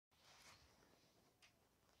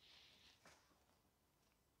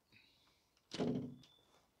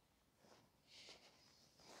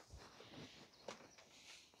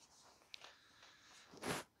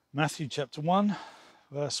Matthew chapter 1,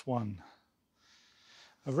 verse 1.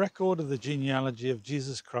 A record of the genealogy of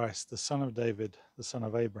Jesus Christ, the son of David, the son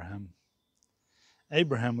of Abraham.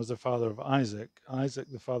 Abraham was the father of Isaac, Isaac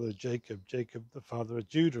the father of Jacob, Jacob the father of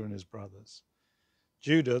Judah and his brothers,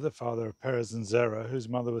 Judah the father of Perez and Zerah, whose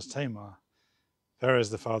mother was Tamar, Perez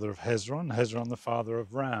the father of Hezron, Hezron the father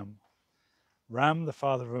of Ram, Ram the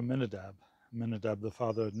father of Amminadab, Amminadab the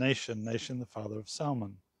father of Nahshon, Nahshon the father of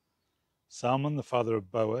Salmon, Salmon the father of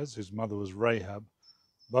Boaz, whose mother was Rahab,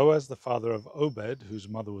 Boaz the father of Obed, whose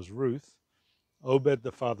mother was Ruth, Obed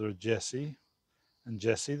the father of Jesse, and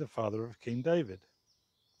Jesse the father of King David.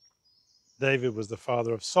 David was the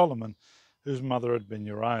father of Solomon, whose mother had been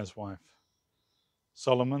Uriah's wife.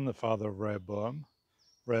 Solomon the father of Rehoboam,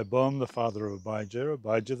 Rehoboam the father of Abijah,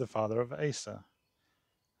 Abijah the father of Asa,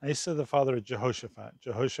 Asa the father of Jehoshaphat,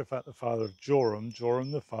 Jehoshaphat the father of Joram,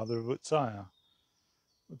 Joram the father of Uzziah,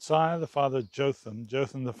 Uzziah the father of Jotham,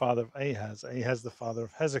 Jotham the father of Ahaz, Ahaz the father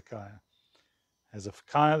of Hezekiah,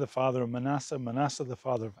 Hezekiah the father of Manasseh, Manasseh the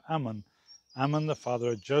father of Ammon, Ammon the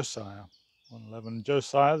father of Josiah, 111,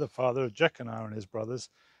 Josiah the father of Jeconiah and his brothers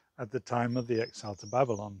at the time of the exile to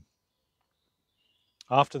Babylon.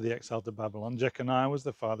 After the exile to Babylon, Jeconiah was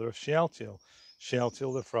the father of Shealtiel,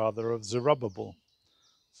 Shealtiel the father of Zerubbabel,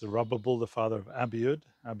 Zerubbabel the father of Abiud,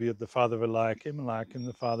 Abiud the father of Eliakim, Eliakim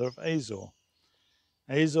the father of Azor,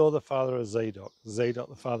 Azor the father of Zadok, Zadok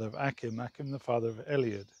the father of Achim, Achim the father of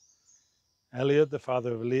Eliud, Eliud the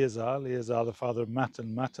father of Eleazar, Eleazar the father of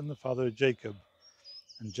Matan, Matan the father of Jacob,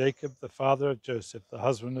 and Jacob the father of Joseph, the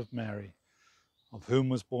husband of Mary, of whom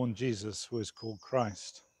was born Jesus, who is called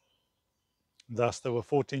Christ. Thus there were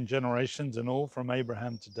 14 generations in all from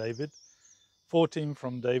Abraham to David, 14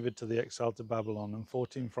 from David to the exile to Babylon, and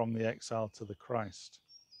 14 from the exile to the Christ.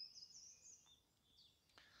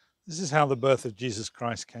 This is how the birth of Jesus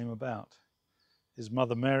Christ came about. His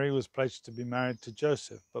mother Mary was pledged to be married to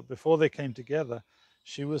Joseph, but before they came together,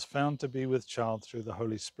 she was found to be with child through the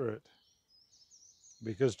Holy Spirit.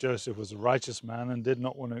 Because Joseph was a righteous man and did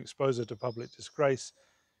not want to expose her to public disgrace,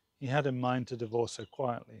 he had in mind to divorce her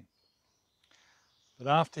quietly. But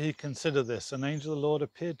after he considered this, an angel of the Lord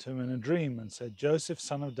appeared to him in a dream and said, Joseph,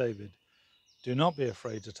 son of David, do not be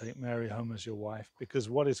afraid to take Mary home as your wife, because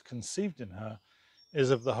what is conceived in her is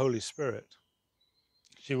of the Holy Spirit.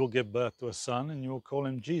 She will give birth to a son, and you will call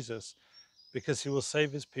him Jesus, because he will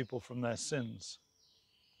save his people from their sins.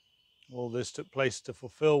 All this took place to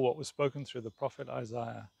fulfill what was spoken through the prophet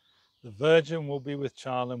Isaiah. The virgin will be with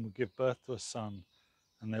child and will give birth to a son,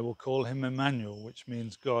 and they will call him Emmanuel, which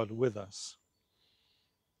means God with us.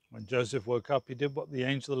 When Joseph woke up, he did what the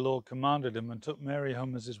angel of the Lord commanded him and took Mary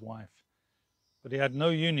home as his wife. But he had no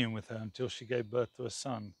union with her until she gave birth to a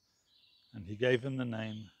son, and he gave him the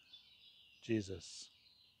name Jesus.